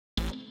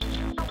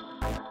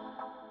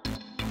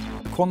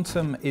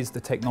Quantum is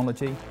the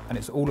technology, and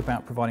it's all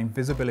about providing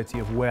visibility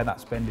of where that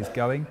spend is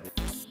going.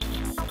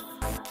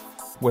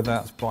 Whether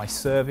that's by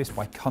service,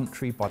 by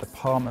country, by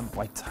department,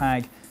 by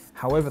tag,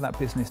 however that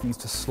business needs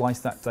to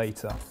slice that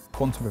data,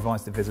 Quantum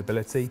provides the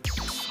visibility.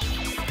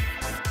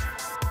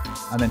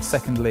 And then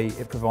secondly,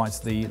 it provides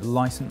the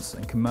license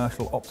and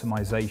commercial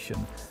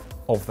optimization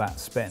of that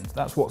spend.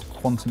 That's what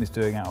Quantum is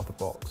doing out of the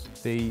box.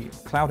 The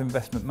Cloud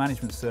Investment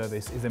Management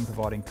Service is then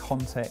providing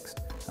context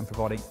and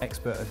providing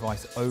expert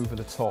advice over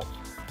the top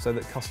so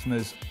that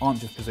customers aren't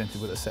just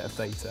presented with a set of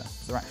data,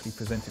 they're actually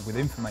presented with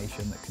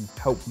information that can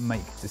help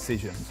make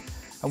decisions.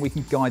 And we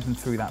can guide them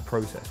through that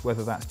process,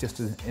 whether that's just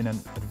in an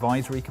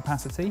advisory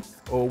capacity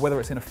or whether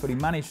it's in a fully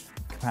managed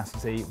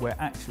capacity where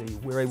actually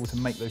we're able to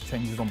make those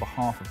changes on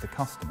behalf of the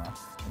customer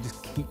and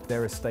just keep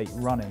their estate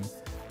running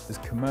as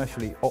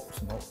commercially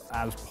optimal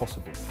as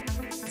possible.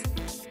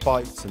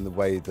 Bytes in the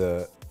way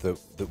that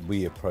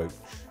we approach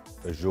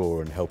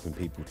Azure and helping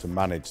people to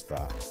manage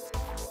that.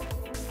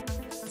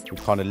 We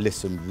kind of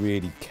listen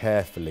really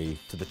carefully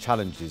to the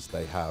challenges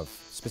they have,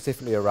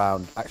 specifically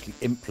around actually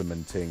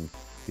implementing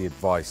the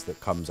advice that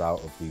comes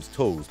out of these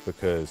tools,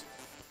 because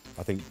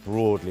I think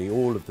broadly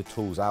all of the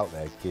tools out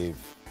there give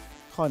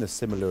kind of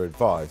similar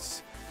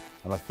advice,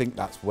 and I think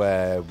that's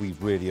where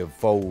we've really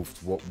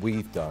evolved what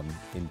we've done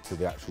into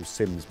the actual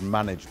SIMS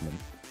management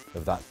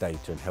of that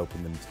data and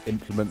helping them to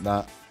implement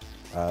that,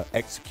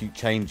 execute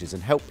changes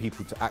and help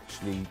people to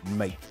actually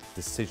make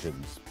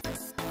decisions.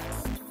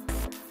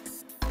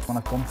 When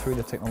I've gone through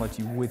the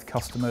technology with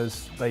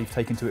customers, they've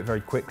taken to it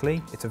very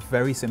quickly. It's a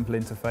very simple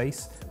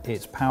interface.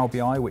 It's Power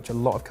BI, which a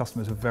lot of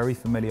customers are very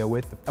familiar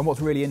with. And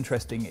what's really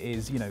interesting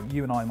is,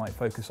 you and I might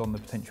focus on the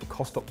potential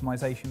cost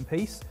optimization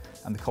piece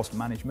and the cost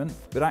management.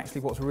 But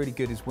actually what's really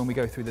good is when we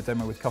go through the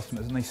demo with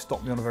customers and they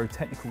stop me on a very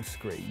technical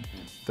screen,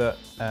 that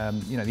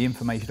the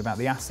information about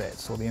the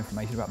assets or the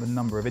information about the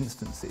number of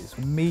instances,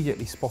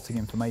 immediately spotting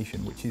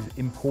information which is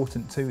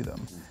important to them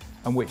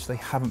and which they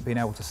haven't been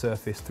able to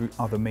surface through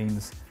other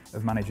means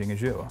of managing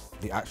Azure.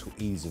 The actual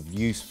ease of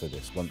use for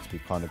this, once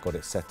we've kind of got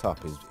it set up,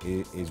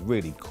 is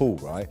really cool,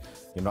 right?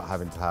 You're not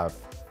having to have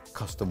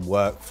custom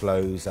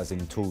workflows, as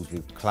in tools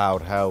with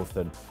Cloud Health,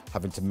 and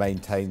having to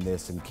maintain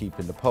this and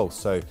keeping the pulse.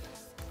 So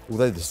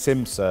although the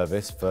SIM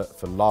service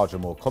for larger,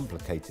 more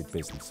complicated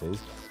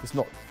businesses, it's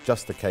not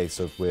just a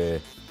case of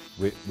we're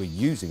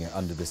using it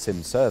under the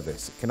SIM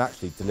service. It can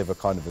actually deliver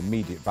kind of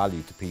immediate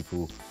value to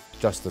people,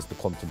 just as the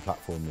Quantum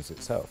platform is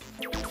itself.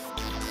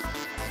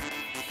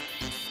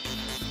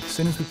 As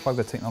soon as we plug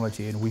the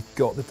technology in, we've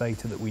got the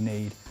data that we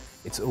need.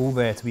 It's all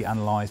there to be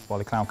analysed by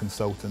the cloud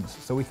consultants,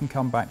 so we can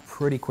come back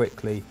pretty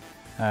quickly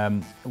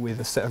with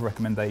a set of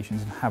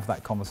recommendations and have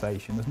that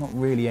conversation. There's not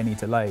really any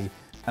delay,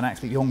 and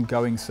actually the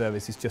ongoing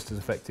service is just as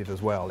effective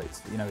as well.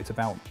 It's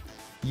about,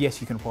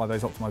 yes, you can apply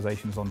those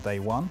optimisations on day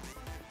one,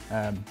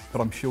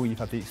 but I'm sure you've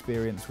had the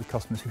experience with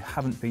customers who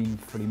haven't been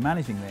fully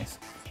managing this.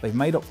 They've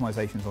made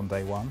optimisations on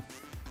day one,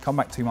 come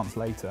back 2 months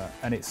later,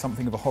 and it's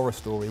something of a horror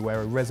story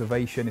where a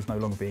reservation is no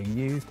longer being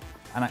used,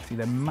 and actually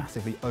they're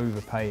massively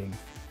overpaying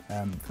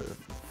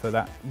for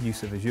that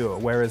use of Azure.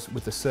 Whereas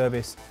with the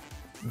service,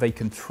 they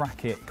can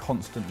track it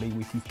constantly.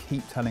 We can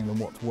keep telling them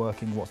what's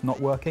working, what's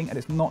not working, and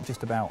it's not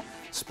just about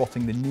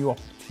spotting the new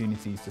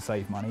opportunities to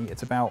save money.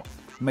 It's about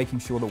making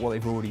sure that what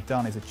they've already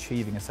done is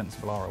achieving a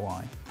sensible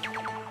ROI.